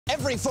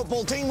Every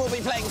football team will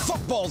be playing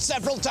football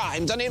several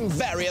times and in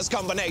various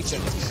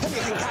combinations. And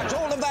you can catch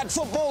all of that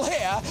football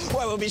here,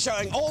 where we'll be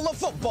showing all the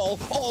football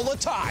all the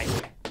time.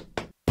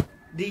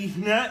 These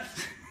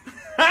nuts.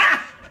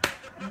 Ha!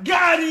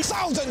 Got it!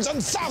 Thousands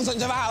and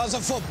thousands of hours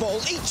of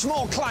football, each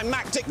more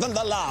climactic than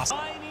the last.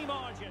 Tiny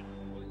margin.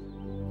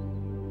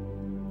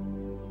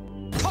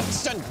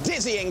 Constant,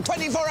 dizzying,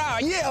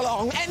 24-hour,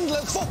 year-long,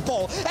 endless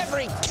football.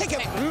 Every kick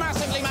of it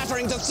massively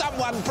mattering to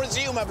someone,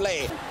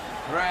 presumably.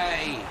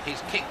 Ray,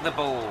 he's kicked the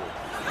ball.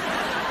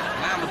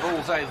 Now the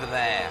ball's over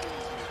there.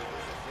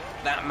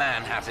 That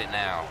man has it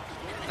now.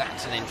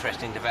 That's an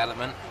interesting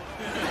development.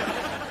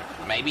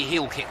 Maybe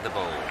he'll kick the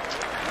ball.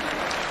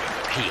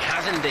 He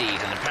has indeed,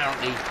 and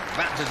apparently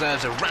that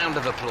deserves a round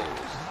of applause.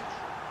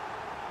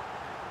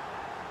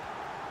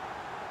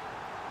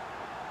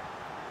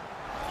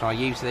 Can I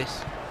use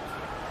this?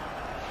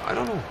 I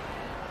don't know.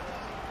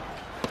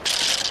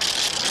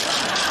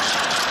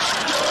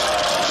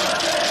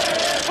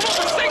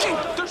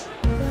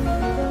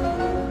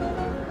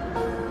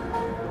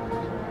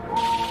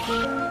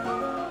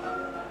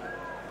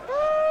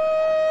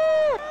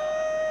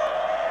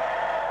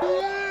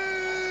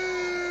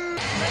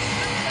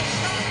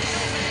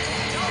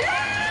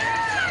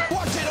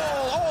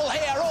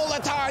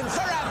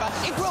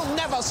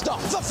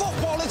 Stop. The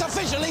football is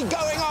officially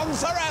going on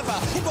forever.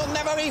 It will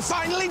never be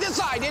finally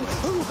decided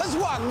who has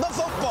won the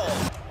football.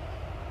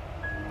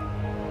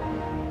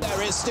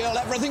 There is still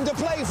everything to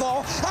play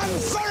for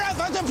and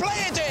forever to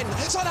play it in.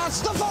 So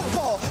that's the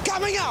football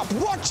coming up.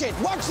 Watch it.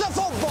 Watch the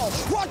football.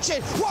 Watch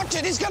it. Watch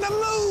it. It's going to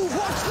move.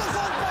 Watch the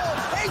football.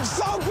 It's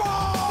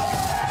football.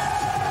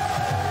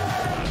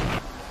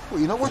 Well,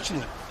 you're not watching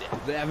it?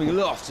 They're having a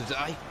laugh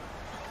today.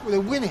 Well, they're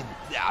winning.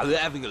 Yeah, they're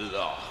having a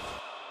laugh.